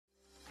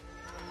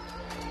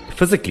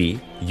physically,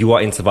 you are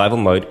in survival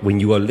mode when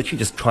you are literally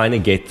just trying to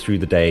get through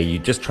the day.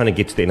 You're just trying to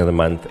get to the end of the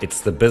month.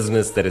 It's the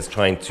business that is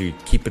trying to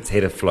keep its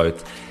head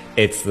afloat.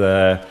 It's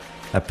a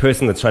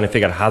person that's trying to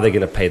figure out how they're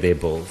going to pay their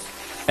bills.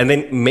 And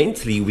then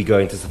mentally, we go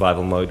into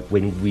survival mode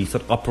when we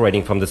start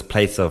operating from this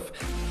place of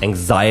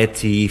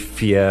anxiety,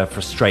 fear,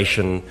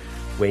 frustration,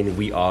 when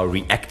we are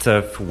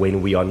reactive,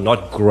 when we are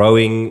not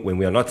growing, when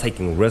we are not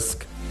taking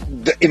risk.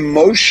 The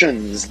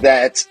emotions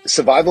that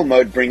survival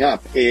mode bring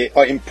up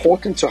are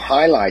important to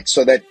highlight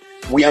so that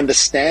we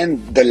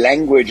understand the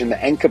language and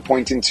the anchor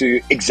point into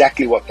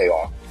exactly what they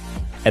are.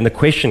 And the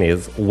question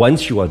is,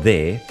 once you are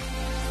there,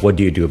 what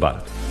do you do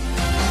about it?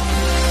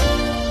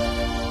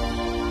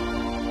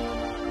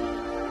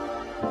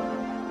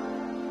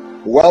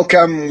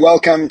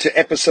 Welcome to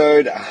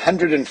episode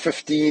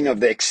 115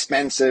 of the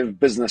Expansive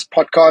Business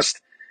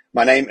Podcast.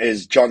 My name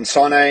is John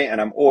Sane,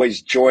 and I'm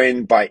always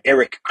joined by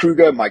Eric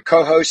Kruger, my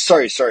co-host.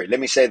 Sorry, let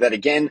me say that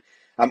again.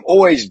 I'm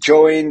always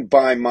joined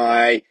by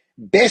my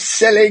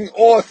best-selling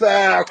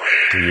author.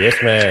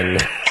 Yes, man.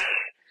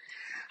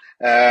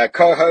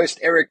 Co-host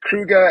Eric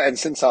Kruger, and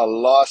since our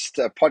last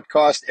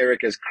podcast,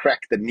 Eric has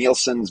cracked the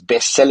Nielsen's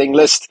best-selling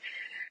list.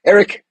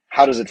 Eric,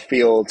 how does it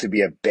feel to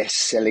be a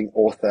best-selling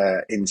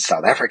author in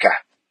South Africa?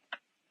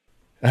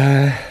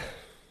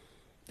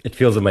 It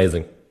feels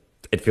amazing.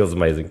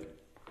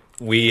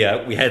 We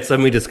had so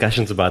many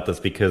discussions about this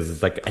because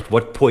it's like, at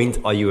what point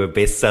are you a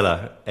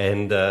bestseller?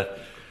 And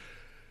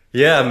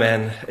yeah,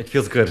 man, it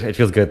feels good.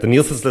 The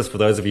Nielsen's list, for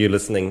those of you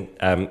listening,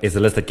 is a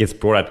list that gets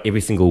brought out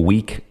every single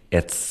week.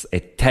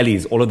 It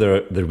tallies all of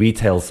the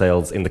retail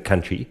sales in the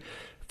country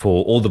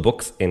for all the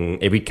books in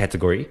every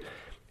category.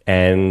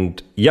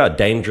 And yeah,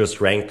 Dangerous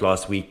ranked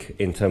last week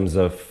in terms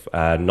of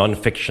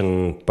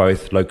non-fiction,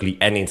 both locally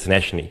and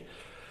internationally.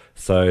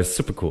 So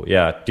super cool.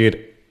 Yeah,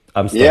 dude.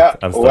 I'm stoked. Yeah,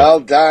 I'm stoked.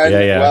 well done.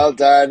 Yeah. Well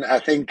done. I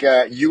think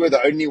you were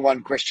the only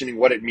one questioning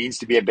what it means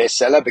to be a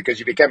bestseller, because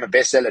you became a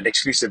bestseller at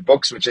Exclusive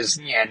Books, which is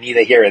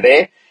neither here or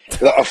there.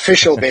 The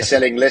official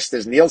best-selling list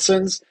is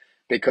Nielsen's,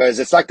 because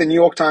it's like the New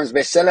York Times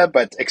bestseller,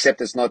 but except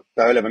it's not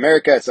the whole of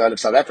America, it's the whole of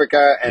South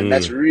Africa. And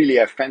that's really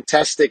a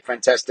fantastic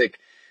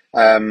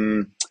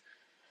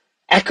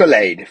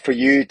accolade for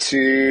you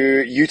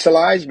to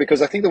utilize,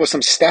 because I think there was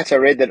some stat I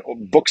read that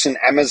books in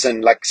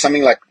Amazon, like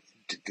something like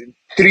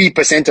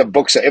 3% of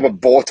books are ever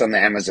bought on the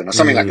Amazon or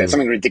something like that,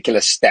 something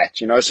ridiculous stat,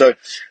 So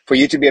for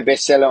you to be a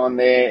bestseller on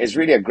there is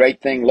really a great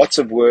thing. Lots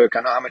of work.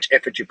 I know how much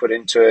effort you put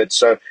into it.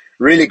 So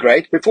really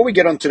great. Before we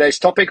get on today's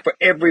topic, for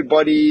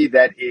everybody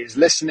that is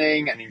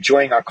listening and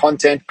enjoying our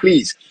content,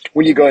 please,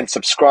 will you go and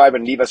subscribe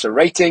and leave us a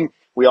rating?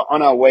 We are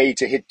on our way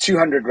to hit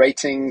 200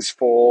 ratings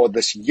for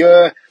this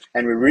year.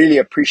 And we really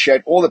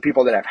appreciate all the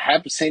people that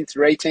have sent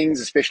ratings,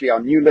 especially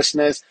our new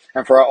listeners.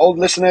 And for our old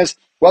listeners,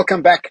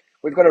 welcome back.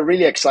 We've got a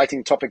really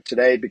exciting topic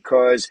today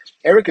because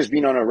Eric has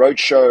been on a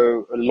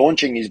roadshow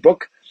launching his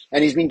book,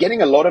 and he's been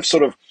getting a lot of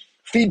sort of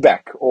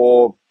feedback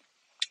or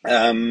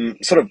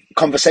sort of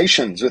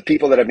conversations with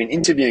people that have been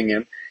interviewing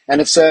him. And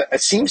it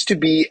seems to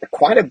be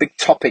quite a big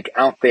topic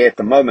out there at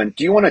the moment.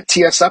 Do you want to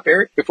tee us up,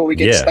 Eric, before we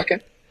get stuck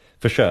in?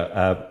 For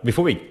sure.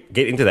 Before we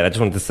get into that, I just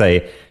wanted to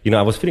say,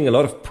 I was feeling a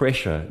lot of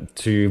pressure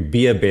to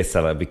be a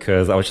bestseller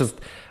because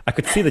I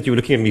could see that you were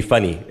looking at me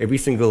funny every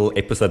single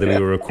episode that we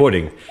were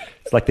recording.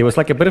 It's like there was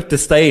like a bit of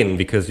disdain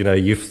because,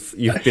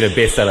 you've been a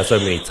bestseller so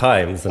many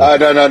times. And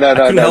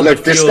no.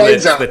 Look,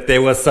 that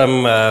there was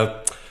some,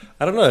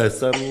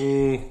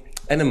 some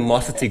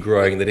animosity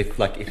growing that if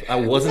I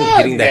wasn't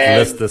hitting that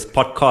list, this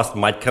podcast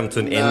might come to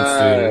an end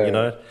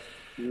soon,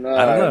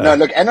 No,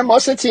 look,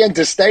 animosity and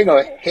disdain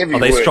are heavy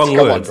words. Are they strong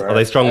words? Are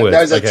they strong words?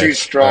 Those are too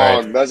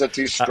strong. Right. Those are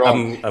too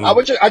strong.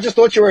 I just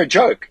thought you were a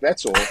joke.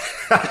 That's all.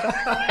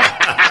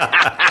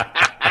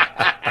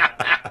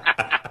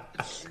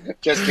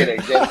 Just kidding.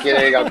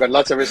 I've got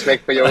lots of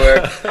respect for your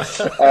work.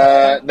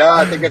 No,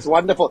 I think it's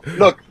wonderful.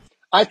 Look,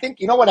 I think,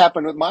 what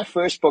happened with my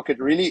first book?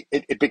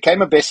 It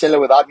became a bestseller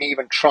without me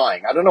even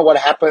trying. I don't know what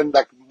happened.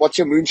 Like, What's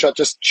Your Moonshot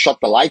just shot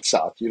the lights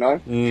out,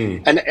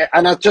 And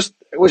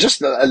it was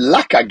just a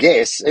luck, I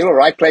guess.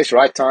 Right place,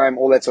 right time,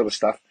 all that sort of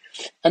stuff.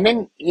 And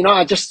then,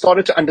 I just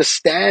started to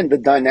understand the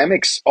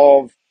dynamics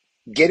of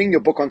getting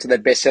your book onto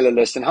that bestseller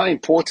list and how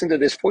important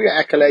it is for your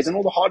accolades and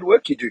all the hard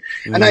work you do.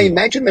 And I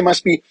imagine there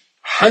must be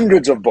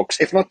hundreds of books,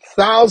 if not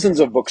thousands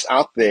of books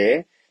out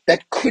there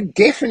that could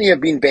definitely have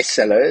been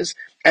bestsellers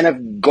and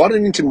have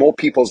gotten into more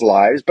people's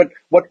lives. But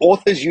what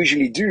authors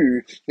usually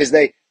do is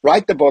they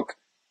write the book,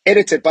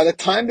 edit it. By the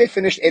time they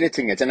finished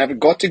editing it and have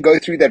got to go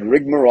through that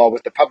rigmarole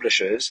with the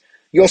publishers,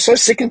 you're so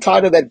sick and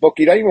tired of that book,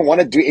 you don't even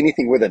want to do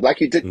anything with it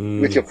like you did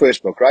with your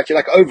first book, right? You're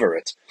like over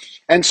it.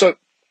 And so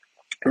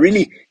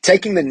really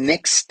taking the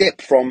next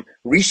step from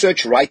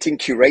research, writing,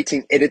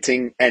 curating,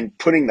 editing, and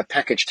putting the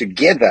package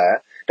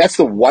together, that's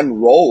the one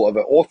role of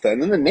an author.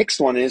 And then the next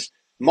one is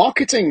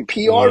marketing,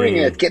 PRing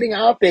it, getting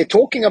out there,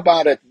 talking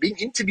about it, being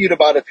interviewed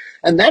about it.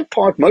 And that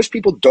part most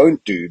people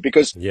don't do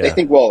because they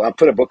think, well, I'll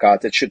put a book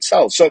out that should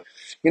sell. So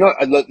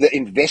the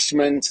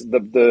investment,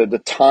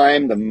 the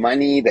time, the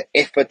money, the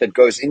effort that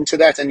goes into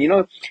that. And,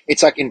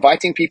 it's like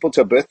inviting people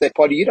to a birthday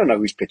party. You don't know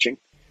who's pitching.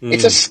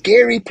 It's a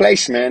scary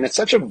place, man. It's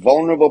such a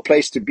vulnerable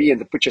place to be and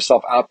to put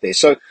yourself out there.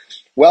 So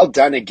well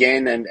done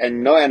again,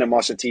 and no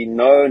animosity,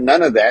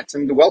 none of that.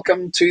 And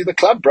welcome to the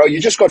club, bro. You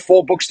just got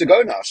 4 books to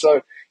go now.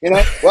 So,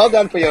 well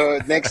done for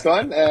your next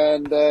one,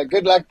 and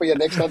good luck for your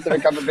next one to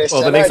become a bestseller.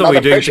 Well, the next one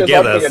we're doing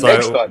together.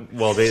 So,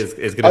 well, there's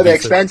going to be... they're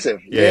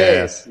expensive.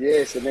 Yeah.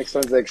 Yes. The next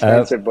one's an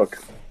expensive book.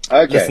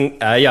 Okay. Listen,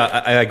 I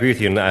agree with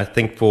you. And I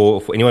think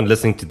for anyone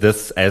listening to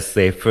this as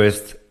their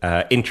first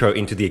intro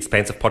into the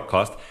Expansive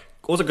podcast,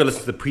 also go listen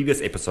to the previous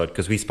episode,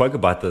 because we spoke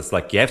about this.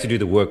 Like, you have to do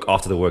the work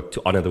after the work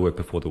to honor the work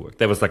before the work.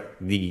 That was like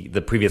the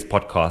previous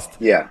podcast.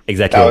 Yeah,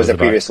 exactly. That was the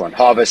previous one.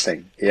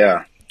 Harvesting.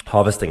 Yeah,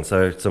 harvesting.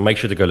 So make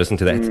sure to go listen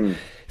to that.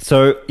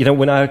 So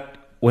when I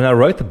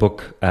wrote the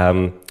book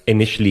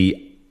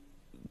initially,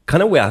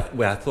 kind of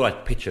where I thought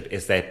I'd pitch it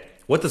is that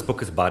what this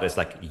book is about is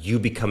like you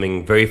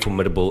becoming very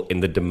formidable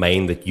in the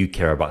domain that you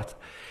care about.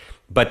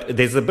 But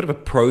there's a bit of a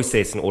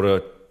process in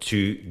order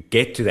to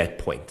get to that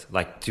point,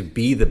 like to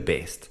be the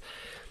best.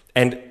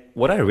 And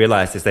what I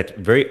realized is that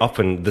very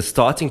often the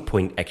starting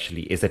point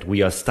actually is that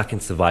we are stuck in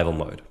survival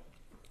mode.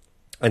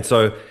 And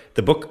so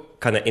the book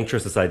kind of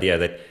interests this idea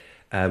that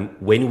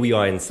when we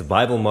are in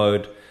survival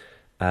mode,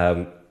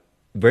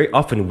 very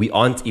often we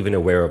aren't even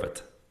aware of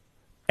it.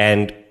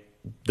 And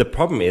the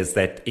problem is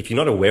that if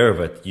you're not aware of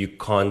it, you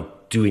can't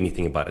do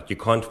anything about it. You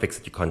can't fix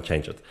it. You can't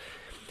change it.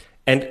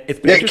 And it's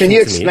been interesting. Can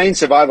you explain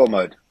survival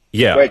mode?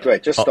 Yeah. Wait,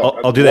 just stop.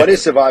 I'll do that. What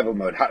is survival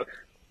mode?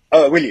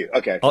 Will you?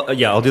 Okay.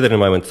 I'll do that in a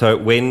moment. So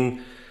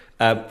when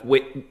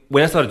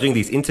I started doing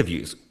these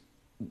interviews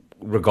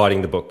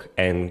regarding the book,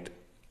 and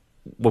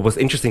what was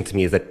interesting to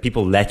me is that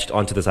people latched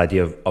onto this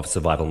idea of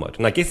survival mode.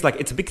 And I guess like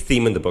it's a big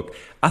theme in the book.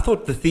 I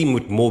thought the theme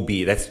would more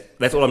be, that's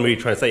all I'm really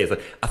trying to say, is that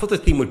I thought the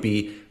theme would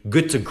be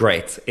good to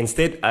great.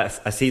 Instead, I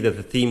see that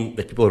the theme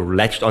that people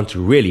latched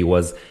onto really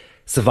was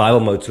survival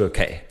mode to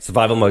okay.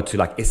 Survival mode to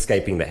like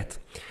escaping that.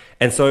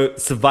 And so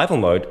survival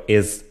mode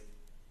is,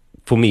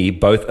 for me,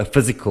 both a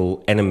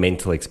physical and a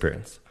mental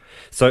experience.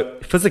 So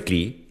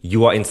physically,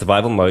 you are in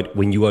survival mode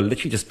when you are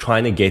literally just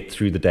trying to get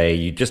through the day.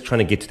 You're just trying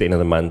to get to the end of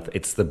the month.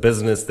 It's the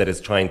business that is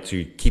trying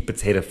to keep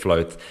its head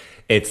afloat.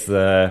 It's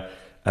a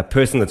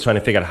person that's trying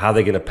to figure out how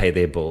they're going to pay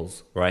their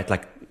bills, right?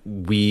 Like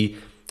we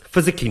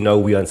physically know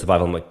we are in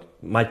survival mode.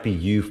 Might be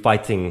you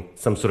fighting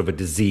some sort of a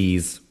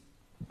disease.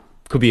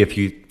 Could be a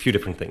few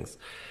different things.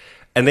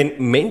 And then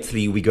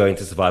mentally, we go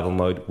into survival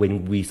mode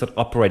when we start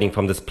operating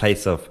from this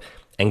place of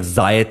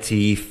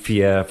anxiety,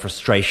 fear,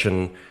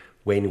 frustration,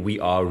 when we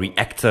are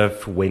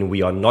reactive, when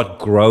we are not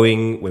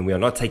growing, when we are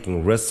not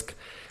taking risk.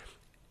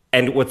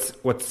 And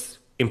what's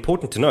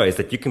important to know is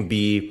that you can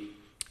be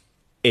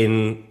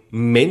in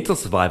mental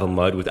survival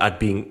mode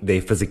without being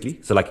there physically.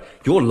 So like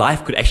your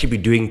life could actually be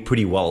doing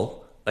pretty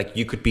well. Like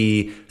you could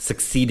be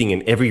succeeding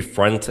in every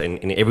front and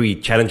in every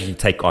challenge you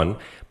take on,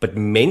 but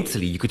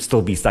mentally you could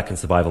still be stuck in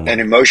survival mode.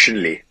 And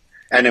emotionally.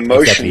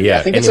 Exactly, yeah.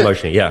 I think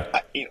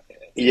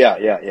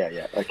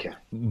Yeah. Okay.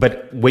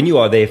 But when you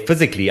are there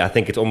physically, I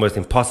think it's almost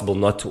impossible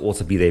not to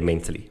also be there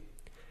mentally.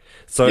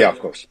 So yeah, of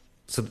course.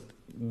 So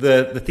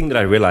the thing that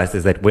I realized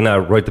is that when I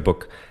wrote the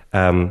book,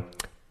 I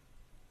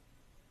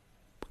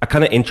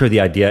kind of intro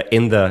the idea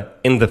in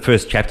the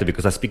first chapter,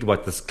 because I speak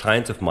about this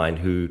client of mine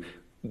who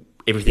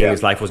everything in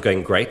his life was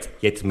going great,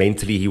 yet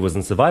mentally he was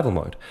in survival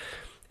mode.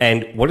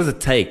 And what does it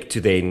take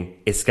to then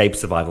escape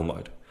survival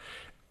mode?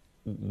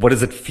 What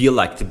does it feel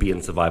like to be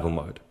in survival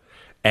mode?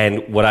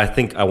 And what I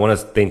think I want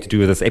us then to do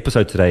with this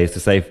episode today is to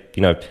say,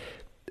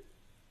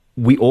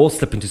 we all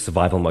slip into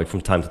survival mode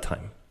from time to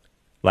time.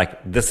 Like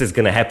this is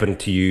going to happen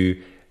to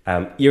you,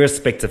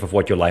 irrespective of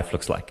what your life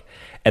looks like.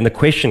 And the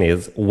question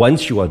is,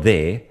 once you are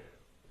there,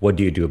 what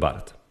do you do about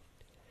it?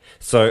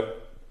 So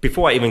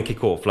before I even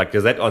kick off, like,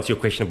 does that answer your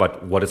question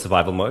about what is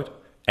survival mode?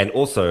 And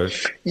also,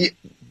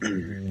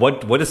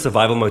 what is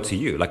survival mode to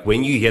you? Like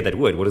when you hear that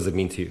word, what does it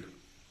mean to you?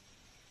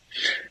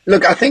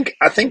 Look, I think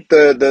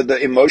the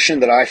emotion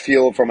that I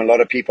feel from a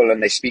lot of people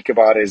and they speak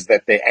about is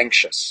that they're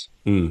anxious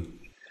and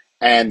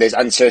there's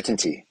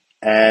uncertainty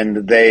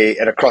and they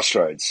at a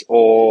crossroads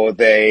or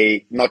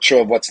they not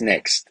sure of what's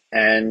next.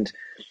 And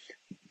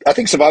I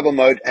think survival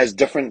mode has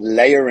different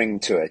layering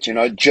to it,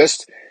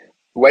 just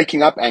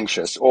waking up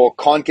anxious or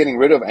can't getting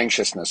rid of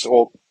anxiousness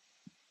or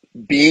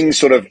being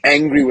sort of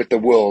angry with the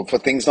world for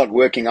things not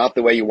working out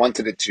the way you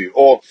wanted it to,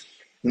 or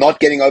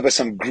not getting over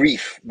some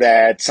grief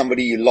that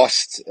somebody you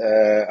lost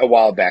a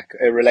while back,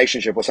 a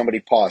relationship or somebody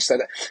passed.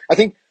 I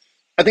think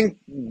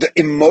the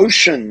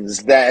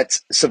emotions that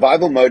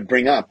survival mode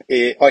bring up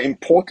are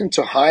important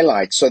to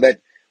highlight so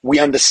that we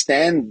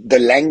understand the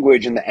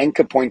language and the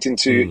anchor point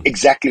into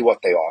exactly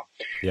what they are.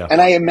 Yeah. And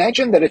I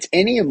imagine that it's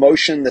any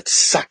emotion that's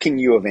sucking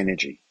you of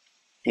energy,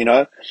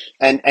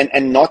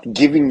 and not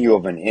giving you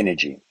of an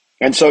energy.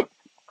 And so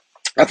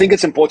I think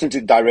it's important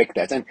to direct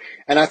that. And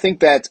I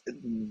think that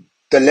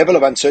the level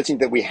of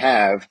uncertainty that we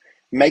have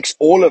makes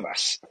all of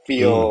us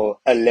feel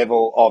a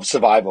level of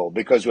survival,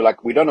 because we're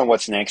like, we don't know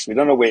what's next. We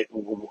don't know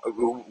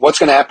what's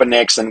going to happen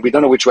next. And we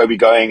don't know which way we're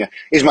going.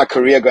 Is my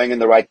career going in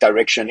the right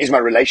direction? Is my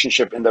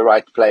relationship in the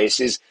right place?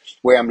 Is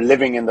where I'm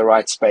living in the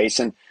right space?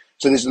 And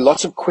so there's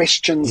lots of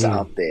questions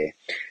out there.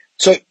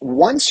 So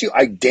once you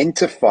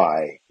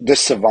identify the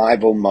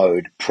survival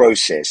mode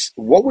process,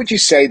 what would you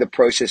say the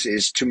process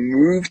is to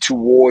move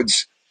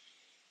towards,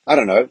 I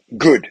don't know,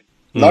 good?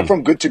 Not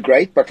from good to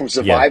great, but from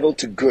survival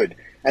to good.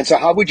 And so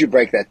how would you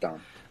break that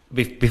down?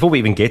 Before we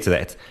even get to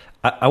that,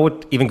 I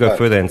would even go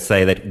further and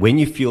say that when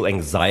you feel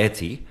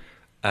anxiety,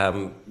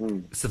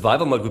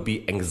 survival mode would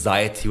be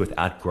anxiety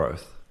without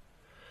growth.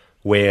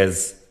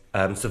 Whereas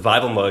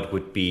survival mode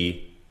would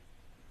be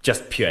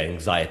just pure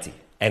anxiety.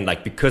 And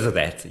like because of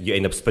that, you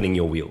end up spinning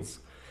your wheels.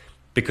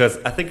 Because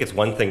I think it's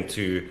one thing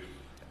to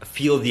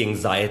feel the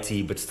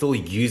anxiety, but still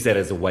use that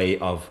as a way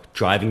of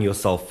driving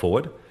yourself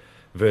forward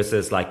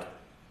versus like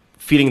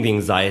feeling the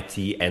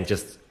anxiety and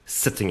just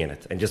sitting in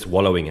it and just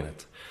wallowing in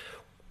it.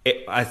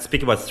 I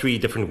speak about 3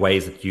 different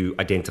ways that you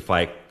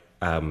identify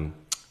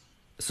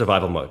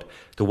survival mode.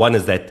 The one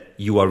is that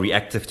you are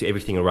reactive to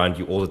everything around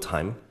you all the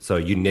time. So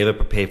you never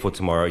prepare for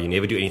tomorrow. You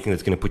never do anything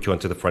that's going to put you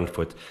onto the front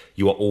foot.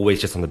 You are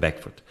always just on the back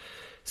foot.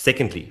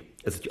 Secondly,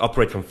 is that you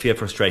operate from fear,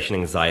 frustration,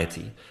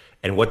 anxiety.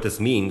 And what this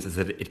means is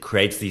that it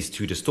creates these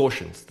 2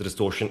 distortions, the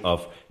distortion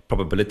of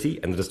probability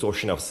and the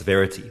distortion of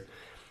severity.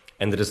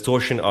 And the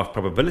distortion of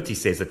probability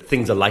says that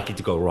things are likely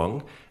to go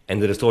wrong.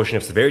 And the distortion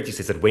of severity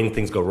says that when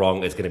things go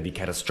wrong, it's going to be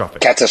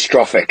catastrophic.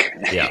 Catastrophic.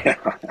 Yeah.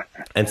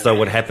 And so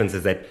what happens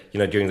is that,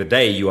 during the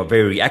day, you are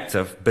very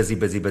reactive,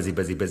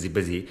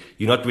 busy.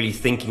 You're not really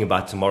thinking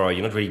about tomorrow.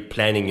 You're not really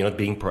planning. You're not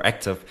being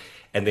proactive.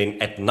 And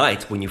then at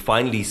night, when you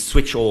finally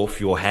switch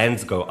off, your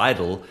hands go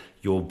idle,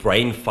 your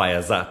brain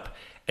fires up.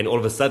 And all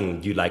of a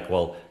sudden, you're like,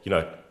 well,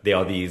 there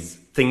are these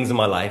things in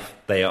my life.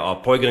 They are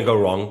probably going to go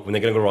wrong. When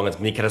they're going to go wrong, it's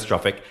going to be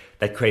catastrophic.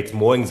 That creates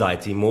more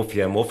anxiety, more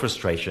fear, more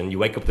frustration. You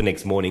wake up the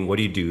next morning. What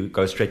do?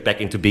 Go straight back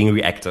into being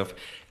reactive.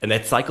 And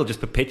that cycle just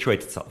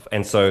perpetuates itself.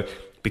 And so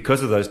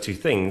because of those 2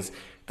 things,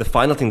 the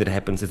final thing that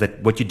happens is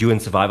that what you do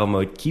in survival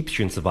mode keeps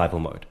you in survival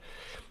mode.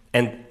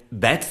 And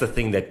that's the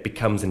thing that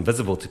becomes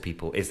invisible to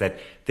people, is that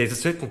there's a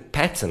certain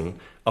pattern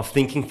of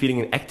thinking,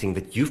 feeling, and acting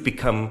that you've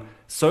become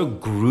so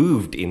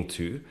grooved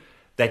into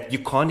that you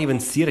can't even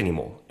see it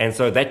anymore. And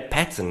so that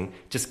pattern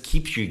just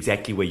keeps you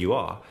exactly where you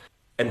are.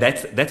 And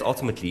that's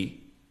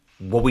ultimately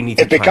what we need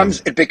to it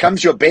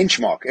becomes your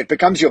benchmark. It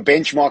becomes your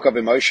benchmark of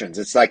emotions.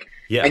 It's like,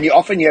 and you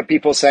often hear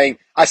people saying,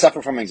 I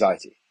suffer from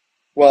anxiety.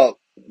 Well,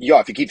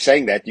 if you keep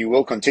saying that, you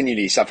will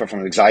continually suffer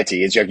from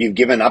anxiety. It's like you've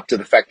given up to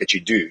the fact that you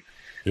do.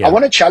 Yeah. I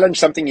want to challenge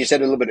something you said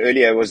a little bit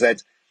earlier, was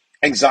that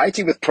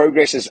anxiety with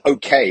progress is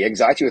okay.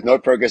 Anxiety with no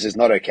progress is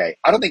not okay.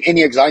 I don't think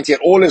any anxiety at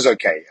all is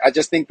okay. I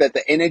just think that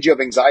the energy of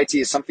anxiety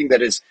is something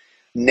that is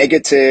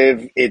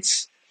negative.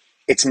 It's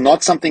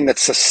not something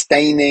that's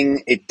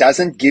sustaining. It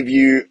doesn't give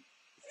you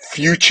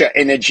future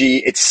energy.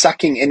 It's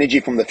sucking energy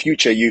from the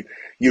future.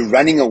 You're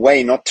running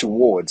away, not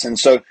towards. And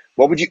so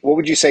what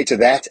would you say to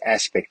that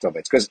aspect of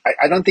it? Because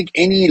I don't think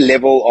any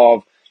level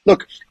of,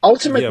 look,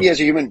 ultimately as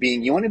a human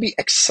being, you want to be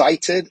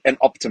excited and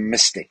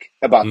optimistic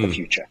about the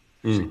future.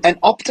 And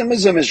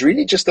optimism is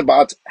really just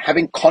about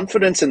having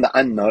confidence in the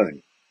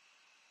unknown,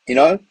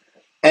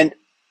 and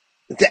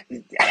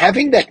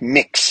having that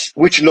mix,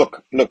 which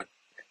look,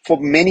 for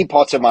many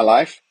parts of my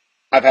life,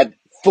 I've had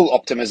full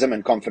optimism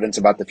and confidence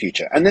about the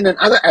future. And then in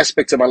other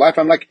aspects of my life,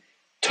 I'm like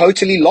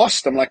totally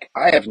lost. I'm like,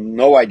 I have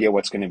no idea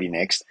what's going to be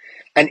next.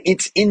 And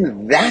it's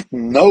in that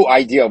no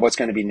idea of what's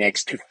going to be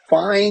next to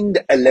find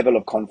a level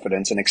of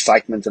confidence and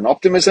excitement and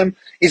optimism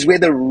is where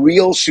the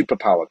real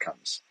superpower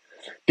comes.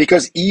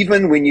 Because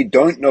even when you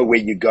don't know where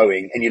you're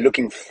going and you're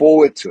looking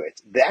forward to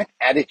it, that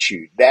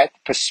attitude, that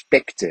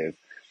perspective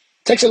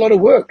takes a lot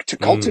of work to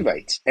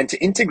cultivate and to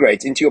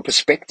integrate into your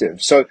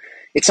perspective. So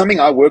it's something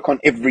I work on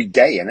every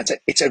day, and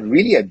it's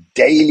really a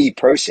daily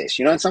process,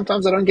 and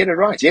sometimes I don't get it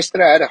right.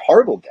 Yesterday I had a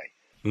horrible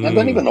day. I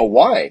don't even know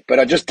why, but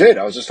I just did.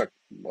 I was just like,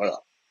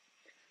 well.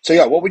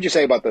 So what would you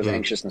say about those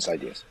anxiousness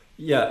ideas?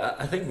 Yeah,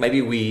 I think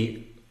maybe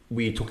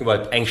we're talking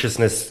about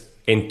anxiousness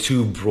in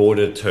 2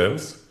 broader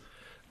terms.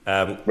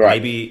 Right.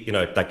 Maybe,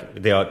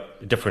 like there are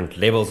different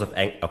levels of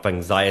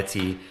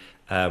anxiety.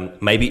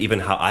 Maybe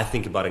even how I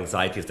think about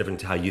anxiety is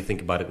different to how you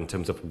think about it in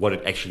terms of what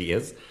it actually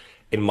is.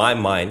 In my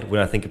mind, when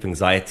I think of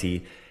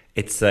anxiety,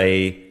 it's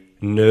a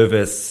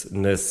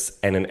nervousness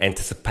and an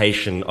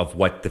anticipation of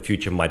what the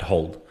future might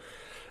hold.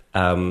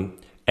 And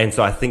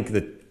so I think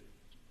that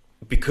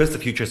because the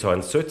future is so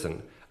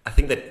uncertain, I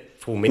think that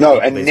for many people...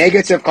 a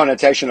negative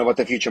connotation of what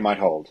the future might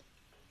hold.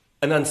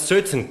 An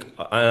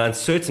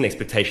uncertain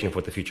expectation of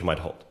what the future might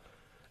hold.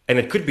 And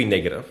it could be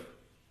negative.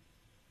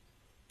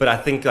 But I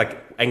think like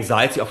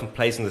anxiety often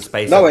plays in the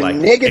space of like,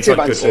 negative it's not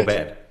uncertain.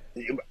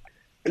 good or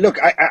bad. Look,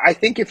 I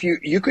think if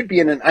you could be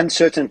in an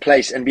uncertain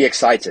place and be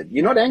excited,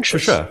 you're not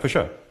anxious. For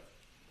sure.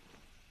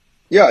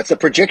 Yeah, it's a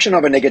projection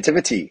of a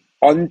negativity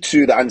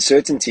onto the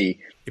uncertainty.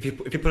 If you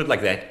put it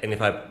like that, and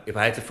if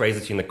I had to phrase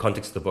it in the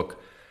context of the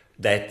book,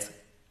 that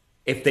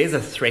if there's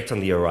a threat on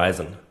the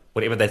horizon,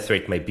 whatever that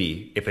threat may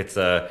be, if it's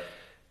a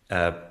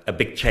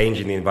big change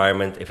in the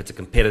environment, if it's a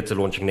competitor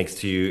launching next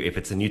to you, if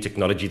it's a new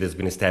technology that's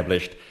been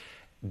established,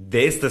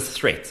 there's this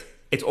threat.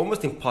 It's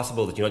almost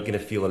impossible that you're not going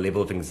to feel a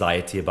level of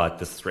anxiety about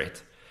this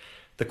threat.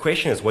 The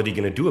question is, what are you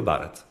going to do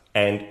about it?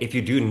 And if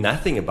you do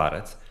nothing about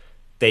it,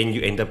 then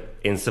you end up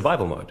in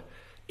survival mode.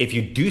 If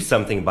you do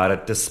something about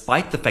it,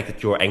 despite the fact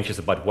that you're anxious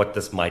about what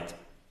this might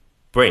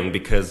bring,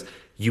 because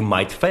you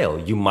might fail,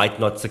 you might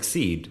not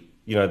succeed,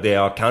 there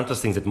are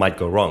countless things that might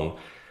go wrong.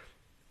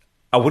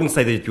 I wouldn't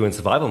say that you're in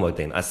survival mode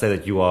then. I say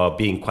that you are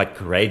being quite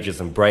courageous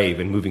and brave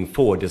and moving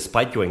forward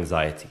despite your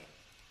anxiety.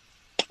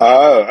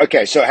 Oh,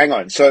 okay. So hang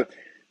on. So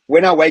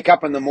when I wake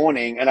up in the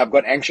morning and I've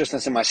got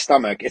anxiousness in my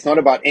stomach, it's not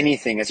about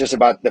anything. It's just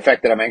about the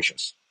fact that I'm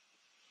anxious.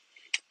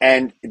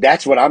 And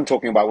that's what I'm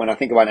talking about when I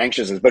think about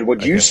anxiousness. But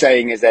what you're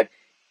saying is that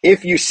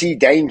if you see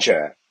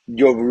danger,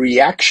 your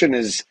reaction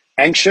is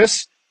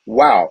anxious.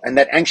 Wow. And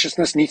that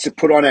anxiousness needs to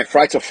put on a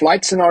fight or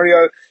flight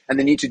scenario, and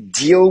they need to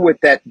deal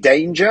with that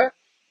danger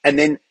and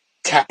then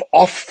tap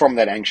off from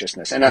that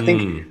anxiousness. And I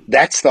think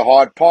that's the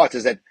hard part,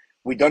 is that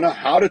we don't know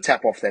how to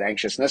tap off that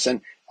anxiousness.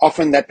 And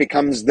often that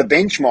becomes the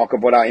benchmark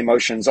of what our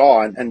emotions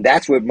are. And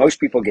that's where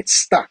most people get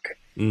stuck.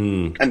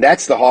 And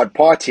that's the hard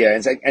part here,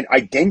 and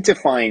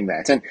identifying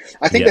that. And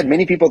I think that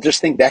many people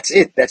just think that's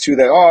it. That's who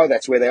they are.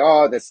 That's where they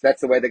are. That's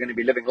the way they're going to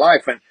be living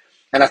life.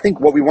 And I think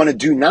what we want to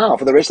do now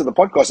for the rest of the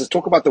podcast is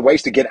talk about the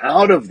ways to get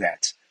out of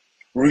that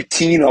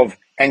routine of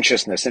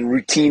anxiousness and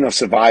routine of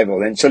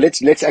survival. And so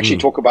let's actually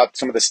talk about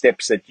some of the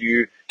steps that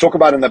you talk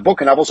about in the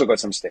book. And I've also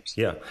got some steps.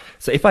 Yeah.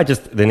 So if I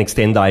just then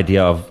extend the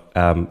idea of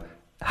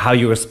how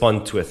you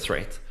respond to a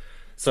threat.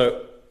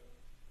 So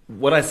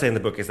what I say in the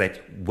book is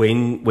that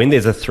when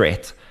there's a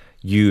threat,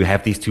 you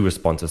have these two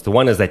responses. The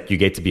one is that you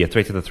get to be a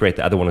threat to the threat.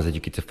 The other one is that you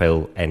get to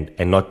fail and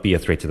not be a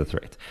threat to the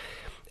threat.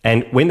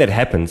 And when that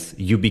happens,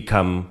 you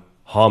become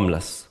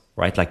harmless,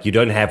 right? Like you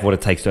don't have what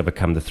it takes to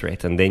overcome the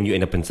threat. And then you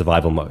end up in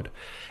survival mode.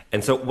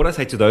 And so what I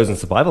say to those in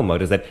survival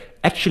mode is that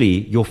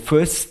actually your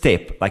first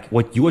step, like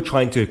what you are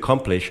trying to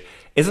accomplish,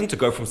 isn't to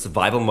go from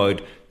survival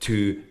mode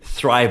to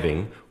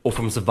thriving, or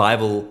from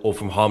survival or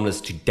from harmless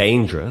to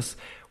dangerous.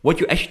 What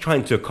you're actually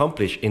trying to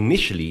accomplish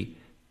initially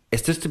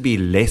is just to be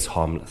less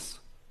harmless.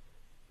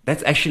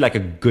 That's actually like a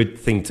good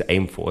thing to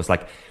aim for. It's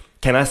like,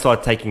 can I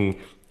start taking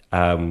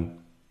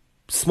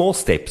small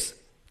steps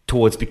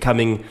towards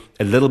becoming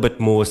a little bit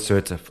more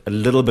assertive, a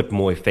little bit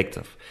more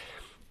effective?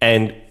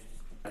 And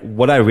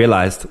what I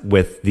realized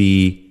with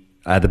the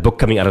book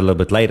coming out a little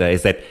bit later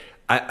is that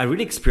I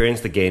really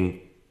experienced again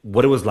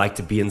what it was like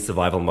to be in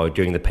survival mode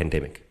during the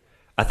pandemic.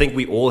 I think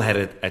we all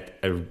had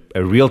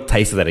a real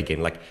taste of that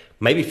again. Like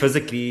maybe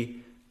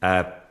physically,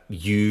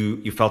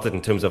 you felt it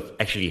in terms of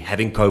actually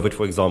having COVID,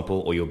 for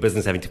example, or your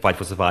business having to fight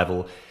for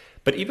survival.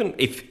 But even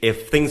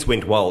if things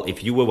went well,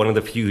 if you were one of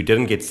the few who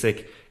didn't get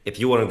sick, if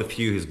you were one of the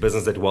few whose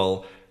business did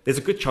well, there's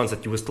a good chance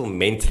that you were still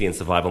mentally in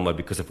survival mode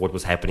because of what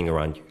was happening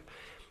around you.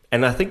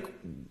 And I think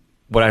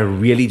what I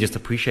really just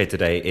appreciate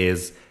today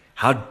is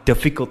how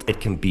difficult it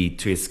can be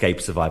to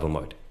escape survival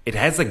mode. It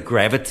has a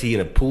gravity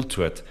and a pull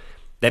to it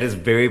that is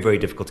very, very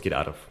difficult to get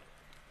out of.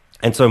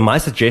 And so my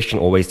suggestion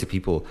always to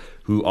people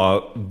who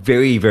are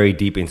very, very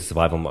deep into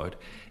survival mode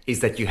is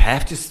that you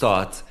have to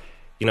start,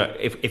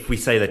 if we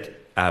say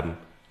that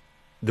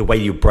the way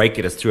you break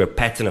it is through a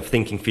pattern of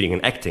thinking, feeling,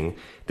 and acting,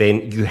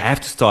 then you have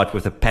to start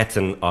with a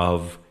pattern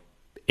of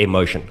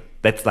emotion.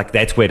 That's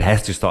where it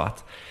has to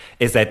start.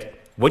 Is that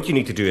what you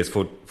need to do is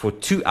for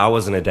 2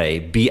 hours in a day,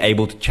 be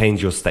able to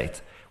change your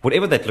state,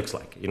 whatever that looks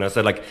like.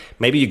 So like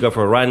maybe you go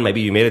for a run,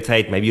 maybe you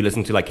meditate, maybe you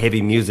listen to like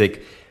heavy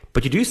music,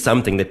 but you do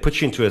something that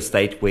puts you into a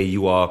state where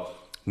you are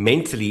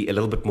mentally a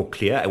little bit more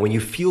clear and when you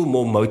feel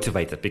more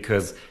motivated,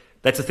 because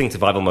that's the thing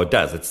survival mode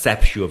does. It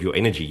saps you of your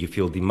energy. You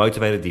feel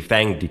demotivated,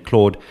 defanged,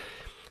 declawed.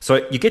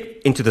 So you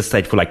get into the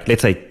state for like,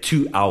 let's say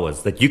 2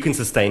 hours that you can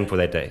sustain for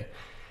that day.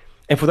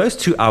 And for those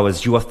 2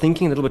 hours, you are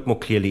thinking a little bit more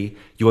clearly.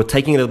 You are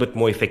taking a little bit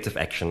more effective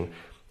action.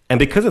 And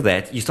because of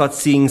that, you start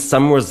seeing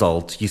some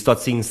result. You start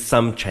seeing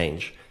some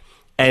change.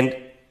 And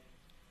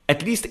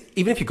at least,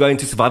 even if you go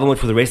into survival mode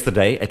for the rest of the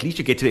day, at least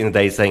you get to the end of the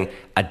day saying,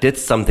 I did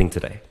something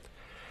today.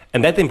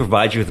 And that then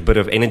provides you with a bit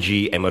of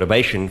energy and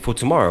motivation for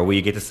tomorrow, where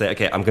you get to say,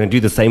 okay, I'm going to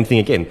do the same thing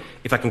again.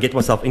 If I can get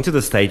myself into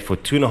the state for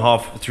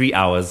 2.5, 3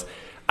 hours,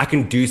 I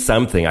can do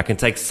something. I can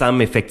take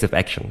some effective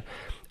action.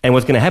 And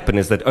what's going to happen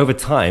is that over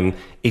time,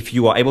 if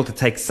you are able to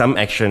take some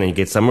action and you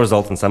get some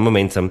results and some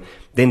momentum,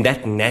 then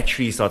that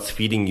naturally starts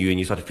feeding you and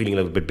you start feeling a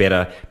little bit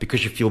better.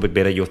 Because you feel a bit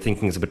better, your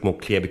thinking is a bit more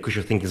clear. Because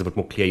your thinking is a bit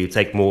more clear, you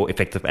take more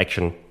effective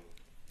action.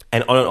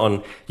 And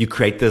on, you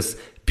create this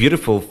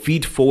beautiful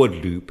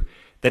feed-forward loop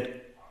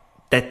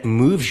that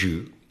moves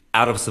you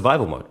out of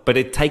survival mode. But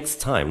it takes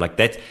time. Like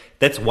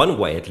that's one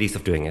way, at least,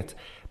 of doing it.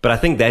 But I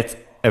think that's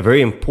a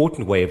very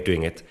important way of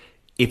doing it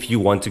if you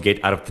want to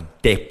get out of the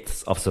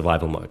depths of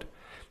survival mode.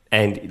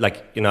 And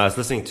I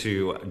was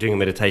doing a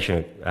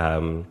meditation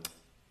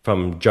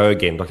from Joe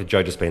again, Dr.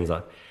 Joe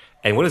Dispenza.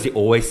 And what does he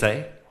always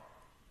say?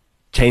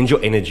 Change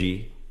your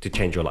energy to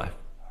change your life.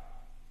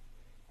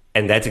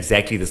 And that's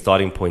exactly the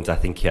starting point, I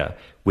think, here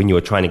when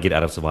you're trying to get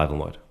out of survival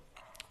mode.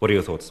 What are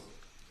your thoughts?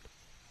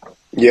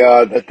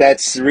 Yeah,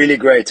 that's really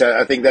great.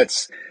 I think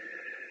that's,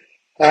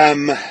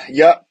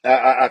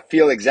 I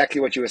feel exactly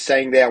what you were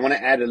saying there. I want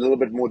to add a little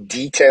bit more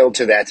detail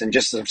to that and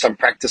just some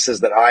practices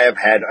that I have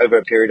had over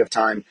a period of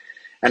time.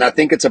 And I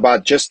think it's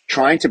about just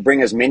trying to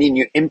bring as many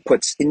new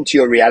inputs into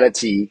your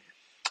reality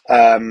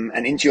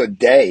and into your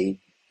day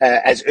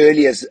as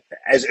early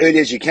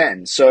as you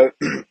can. So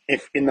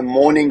if in the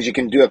mornings you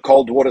can do a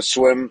cold water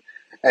swim,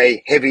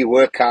 a heavy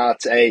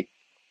workout,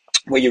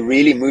 where you're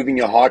really moving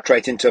your heart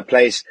rate into a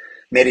place,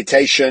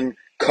 meditation,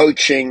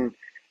 coaching,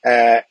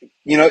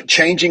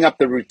 changing up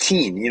the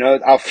routine.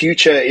 Our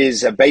future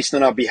is based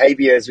on our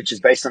behaviors, which is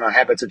based on our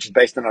habits, which is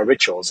based on our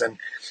rituals. And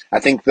I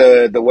think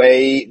the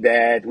way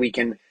that we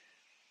can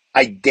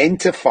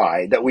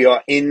identify that we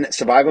are in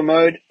survival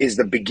mode is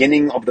the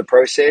beginning of the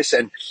process.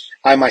 And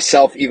I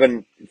myself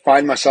even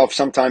find myself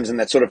sometimes in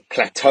that sort of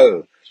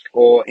plateau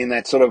or in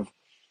that sort of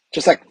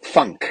just like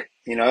funk,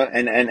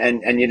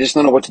 and you just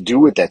don't know what to do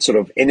with that sort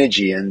of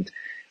energy. And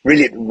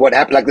really what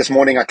happened, like this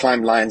morning, I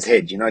climbed Lion's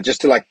Head,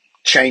 just to like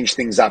change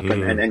things up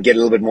and get a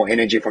little bit more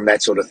energy from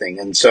that sort of thing.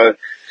 And so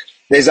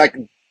there's like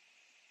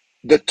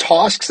the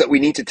tasks that we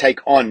need to take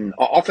on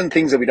are often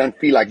things that we don't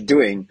feel like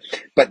doing,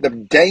 but the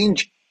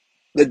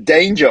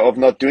danger of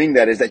not doing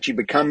that is that you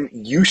become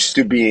used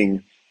to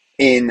being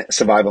in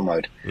survival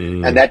mode,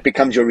 and that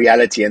becomes your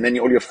reality. And then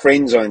all your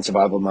friends are in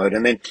survival mode,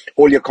 and then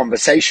all your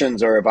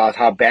conversations are about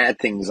how bad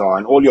things are,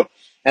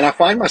 and I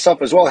find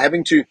myself as well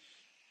having to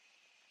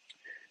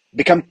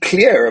become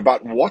clear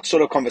about what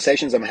sort of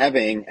conversations I'm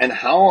having and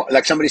how,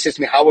 like somebody says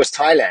to me, how was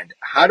Thailand?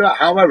 How do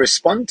I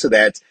respond to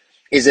that?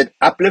 Is it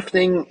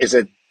uplifting? Is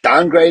it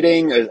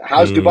downgrading?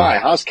 How's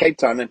Dubai? How's Cape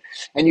Town?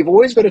 And you've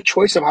always got a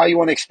choice of how you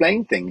want to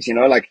explain things,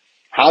 like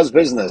how's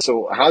business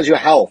or how's your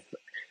health?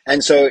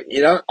 And so,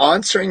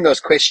 answering those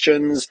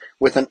questions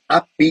with an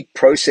upbeat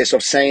process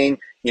of saying,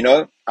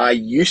 I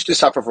used to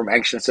suffer from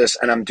anxiousness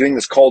and I'm doing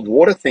this cold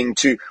water thing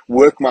to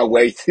work my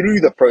way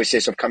through the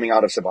process of coming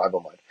out of survival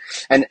mode.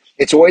 And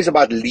it's always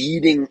about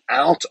leading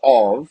out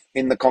of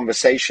in the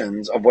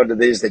conversations of what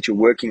it is that you're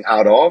working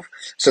out of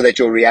so that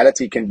your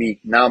reality can be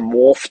now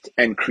morphed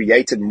and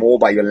created more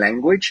by your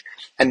language,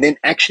 and then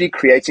actually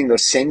creating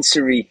those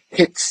sensory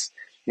hits,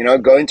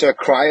 go into a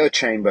cryo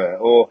chamber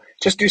or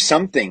just do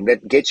something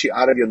that gets you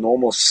out of your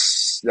normal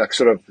like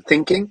sort of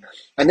thinking.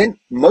 And then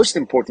most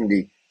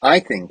importantly, I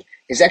think,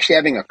 is actually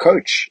having a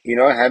coach,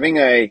 having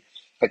a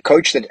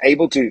coach that's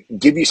able to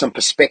give you some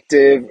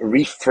perspective,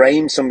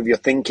 reframe some of your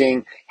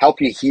thinking, help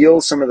you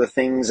heal some of the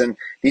things. And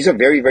these are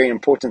very, very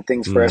important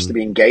things for us to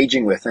be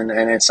engaging with. And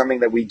it's something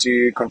that we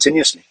do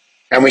continuously.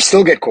 And we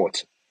still get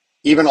caught.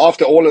 Even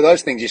after all of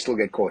those things, you still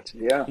get caught.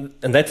 Yeah.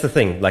 And that's the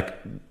thing. Like,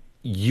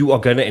 you are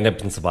going to end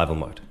up in survival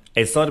mode.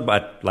 It's not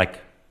about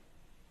like,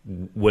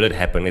 will it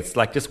happen? It's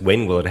like, just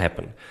when will it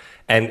happen?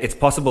 And it's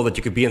possible that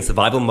you could be in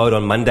survival mode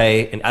on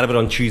Monday and out of it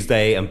on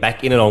Tuesday and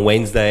back in it on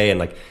Wednesday and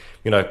like,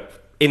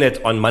 in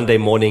it on Monday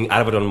morning,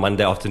 out of it on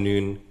Monday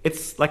afternoon.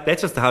 It's like,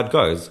 that's just how it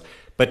goes.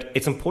 But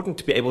it's important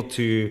to be able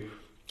to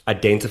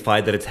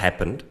identify that it's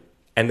happened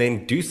and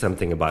then do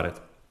something about it.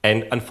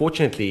 And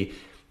unfortunately,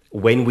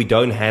 when we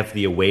don't have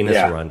the awareness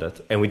around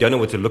it and we don't know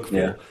what to look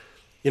for,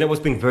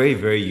 what's been very,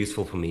 very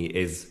useful for me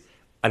is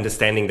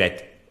understanding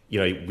that,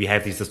 we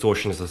have these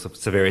distortions of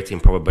severity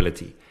and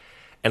probability.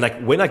 And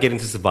like when I get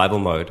into survival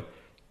mode,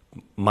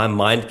 my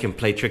mind can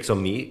play tricks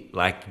on me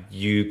like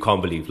you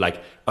can't believe.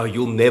 Like, oh,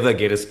 you'll never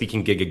get a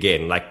speaking gig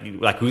again.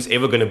 Like who's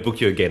ever going to book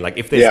you again? Like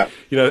if there's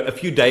a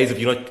few days of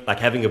you're not like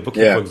having a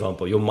booking, for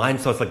example, your mind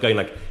starts like going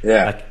like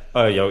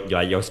oh,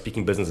 your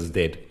speaking business is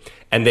dead.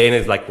 And then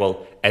it's like,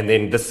 well, and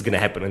then this is going to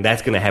happen and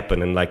that's going to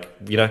happen, and like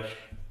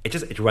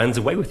it runs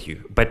away with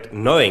you. But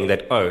knowing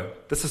that, oh,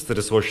 this is the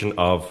distortion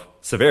of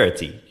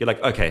severity, you're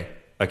like, okay,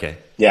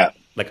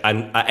 like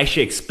I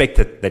actually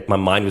expected that my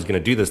mind was going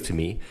to do this to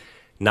me.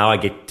 Now I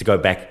get to go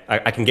back.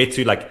 I can get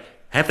to like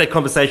have that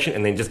conversation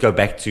and then just go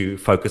back to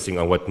focusing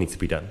on what needs to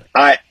be done.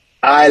 I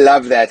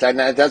love that. And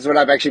that's what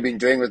I've actually been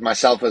doing with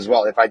myself as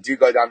well. If I do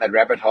go down that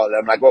rabbit hole,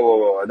 I'm like,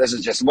 whoa, this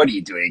is just, what are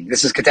you doing?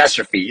 This is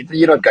catastrophe.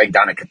 You're not going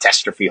down a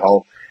catastrophe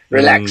hole.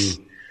 Relax.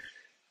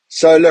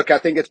 So look, I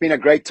think it's been a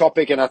great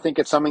topic, and I think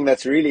it's something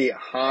that's really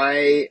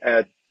high,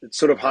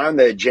 sort of high on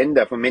the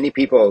agenda for many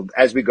people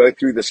as we go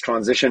through this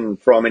transition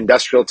from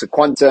industrial to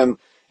quantum,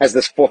 as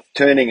this fourth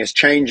turning is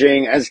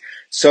changing, as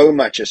so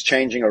much is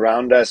changing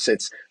around us.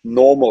 It's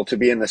normal to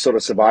be in this sort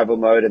of survival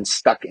mode and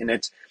stuck in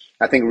it.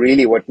 I think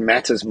really what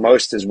matters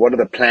most is what are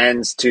the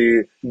plans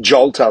to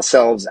jolt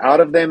ourselves out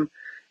of them.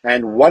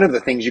 And one of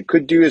the things you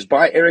could do is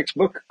buy Eric's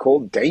book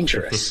called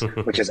Dangerous,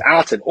 which is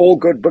out at all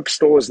good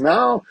bookstores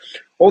now.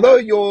 Although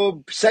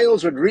your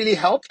sales would really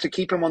help to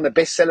keep him on the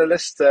bestseller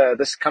list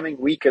this coming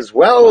week as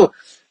well.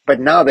 But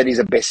now that he's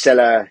a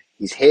bestseller,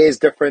 his hair's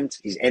different,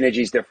 his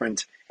energy's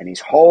different, and his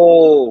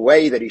whole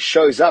way that he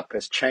shows up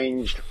has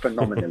changed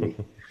phenomenally.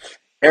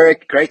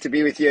 Eric, great to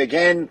be with you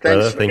again.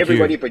 Thanks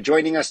everybody for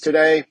joining us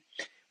today.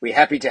 We're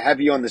happy to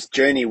have you on this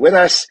journey with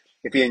us.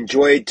 If you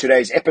enjoyed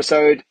today's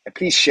episode,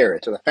 please share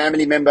it with a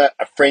family member,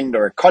 a friend,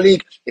 or a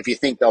colleague if you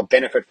think they'll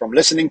benefit from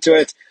listening to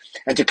it.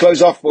 And to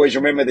close off, boys,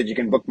 remember that you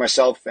can book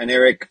myself and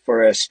Eric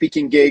for a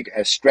speaking gig,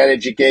 a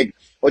strategy gig,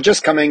 or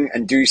just coming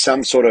and do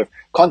some sort of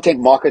content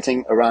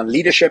marketing around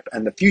leadership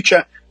and the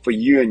future for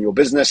you and your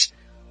business.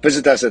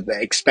 Visit us at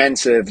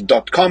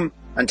theexpansive.com.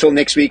 Until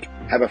next week,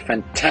 have a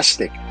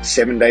fantastic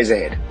 7 days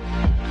ahead.